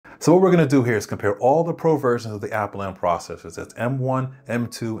So what we're going to do here is compare all the Pro versions of the Apple M processors. That's M1,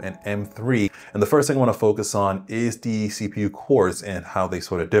 M2, and M3. And the first thing I want to focus on is the CPU cores and how they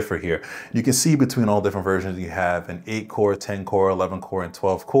sort of differ here. You can see between all different versions you have an 8-core, 10-core, 11-core, and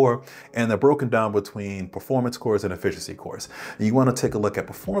 12-core, and they're broken down between performance cores and efficiency cores. And you want to take a look at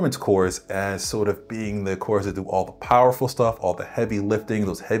performance cores as sort of being the cores that do all the powerful stuff, all the heavy lifting,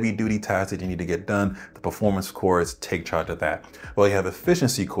 those heavy duty tasks that you need to get done. The performance cores take charge of that. Well, you have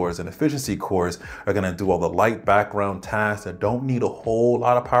efficiency cores, and efficiency cores are going to do all the light background tasks that don't need a whole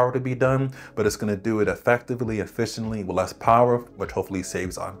lot of power to be done, but it's going to do it effectively, efficiently, with less power, which hopefully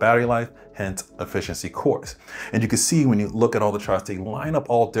saves on battery life, hence efficiency cores. And you can see when you look at all the charts, they line up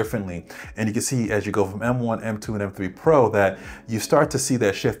all differently. And you can see as you go from M1, M2, and M3 Pro that you start to see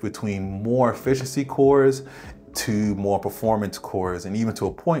that shift between more efficiency cores to more performance cores, and even to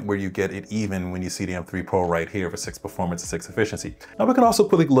a point where you get it even when you see the M3 Pro right here for 6 performance and 6 efficiency. Now we can also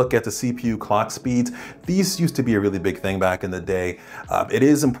quickly look at the CPU clock speeds. These used to be a really big thing back in the day. It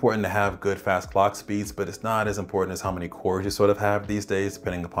is important to have good fast clock speeds, but it's not as important as how many cores you sort of have these days,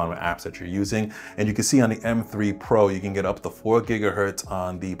 depending upon what apps that you're using. And you can see on the M3 Pro, you can get up to 4 gigahertz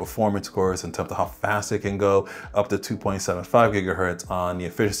on the performance cores in terms of how fast it can go, up to 2.75 gigahertz on the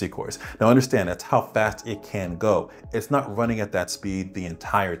efficiency cores. Now understand, that's how fast it can go. It's not running at that speed the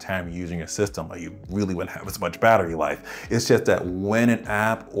entire time you're using your system, or you really wouldn't have as much battery life. It's just that when an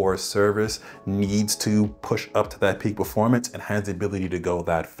app or a service needs to push up to that peak performance, it has the ability to go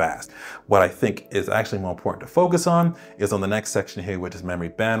that fast. What I think is actually more important to focus on is on the next section here, which is memory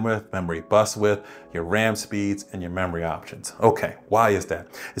bandwidth, memory bus width, your RAM speeds, and your memory options. Okay, why is that?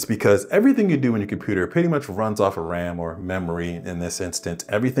 It's because everything you do in your computer pretty much runs off of RAM or memory in this instance.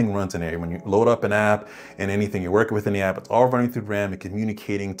 Everything runs in there. When you load up an app and anything you're working with in the app, it's all running through RAM and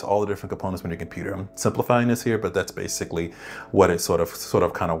communicating to all the different components on your computer. I'm simplifying this here, but that's basically what it sort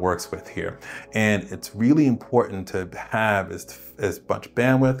of kind of works with here. And it's really important to have as much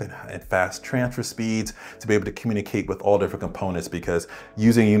bandwidth and fast transfer speeds to be able to communicate with all different components, because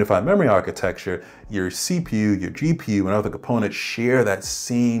using a unified memory architecture, your CPU, your GPU, and other components share that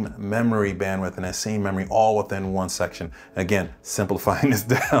same memory bandwidth and that same memory all within one section. Again, simplifying this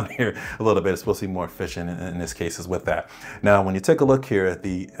down here a little bit, it's supposed to be more efficient in this case is with that. Now, when you take a look here at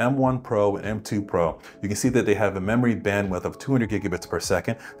the M1 Pro and M2 Pro, you can see that they have a memory bandwidth of 200 gigabits per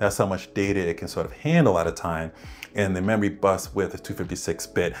second. That's how much data it can sort of handle at a time. And the memory bus width is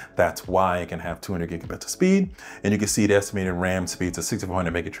 256-bit. That's why it can have 200 gigabits of speed. And you can see the estimated RAM speeds of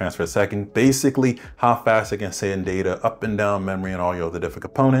 6400 megabit transfer a second. Basically, how fast it can send data up and down memory and all your other different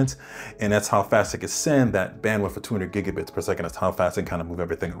components. And that's how fast it can send that bandwidth of 200 gigabits per second. That's how fast it can kind of move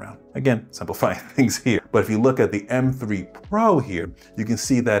everything around. Again, simplifying things here. But if you look at the M3 Pro here, you can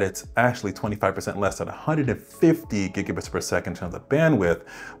see that it's actually 25% less at 150 gigabits per second in terms of bandwidth,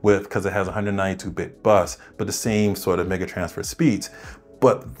 because it has a 192-bit bus, but the same sort of mega transfer speeds.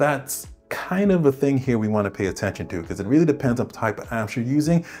 But that's kind of a thing here we want to pay attention to, because it really depends on the type of apps you're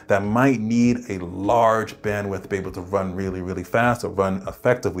using that might need a large bandwidth to be able to run really, really fast or run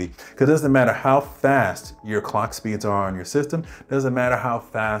effectively. Because it doesn't matter how fast your clock speeds are on your system, it doesn't matter how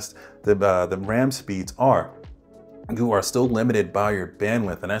fast the RAM speeds are. You are still limited by your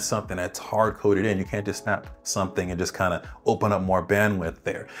bandwidth, and that's something that's hard coded in. You can't just snap something and just kind of open up more bandwidth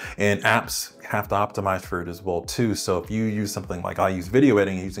there. And apps have to optimize for it as well too. So if you use something like I use video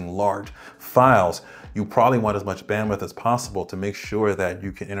editing using large files, you probably want as much bandwidth as possible to make sure that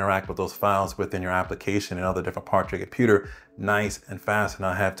you can interact with those files within your application and other different parts of your computer nice and fast and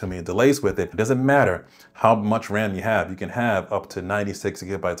not have too many delays with it. It doesn't matter how much RAM you have. You can have up to 96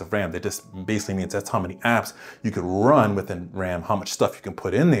 gigabytes of RAM. That just basically means that's how many apps you could run within RAM, how much stuff you can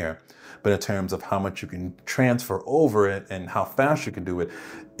put in there. But in terms of how much you can transfer over it and how fast you can do it,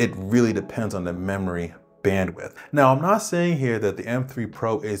 it really depends on the memory bandwidth. Now, I'm not saying here that the M3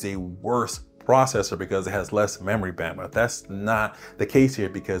 Pro is a worse processor because it has less memory bandwidth. That's not the case here,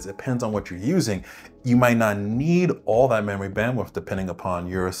 because it depends on what you're using. You might not need all that memory bandwidth depending upon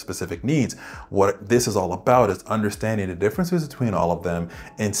your specific needs. What this is all about is understanding the differences between all of them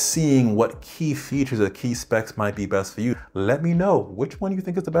and seeing what key features or key specs might be best for you. Let me know which one you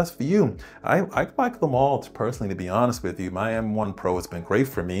think is the best for you. I like them all personally, to be honest with you. My M1 Pro has been great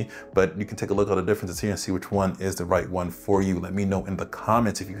for me, but you can take a look at the differences here and see which one is the right one for you. Let me know in the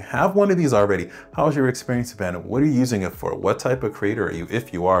comments if you have one of these already. How's your experience been? What are you using it for? What type of creator are you?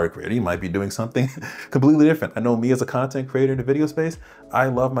 If you are a creator, you might be doing something completely different. I know me as a content creator in the video space, I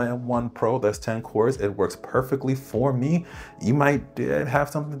love my M1 Pro. That's 10 cores. It works perfectly for me. You might have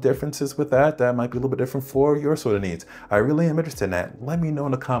some differences with that. That might be a little bit different for your sort of needs. I really am interested in that. Let me know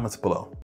in the comments below.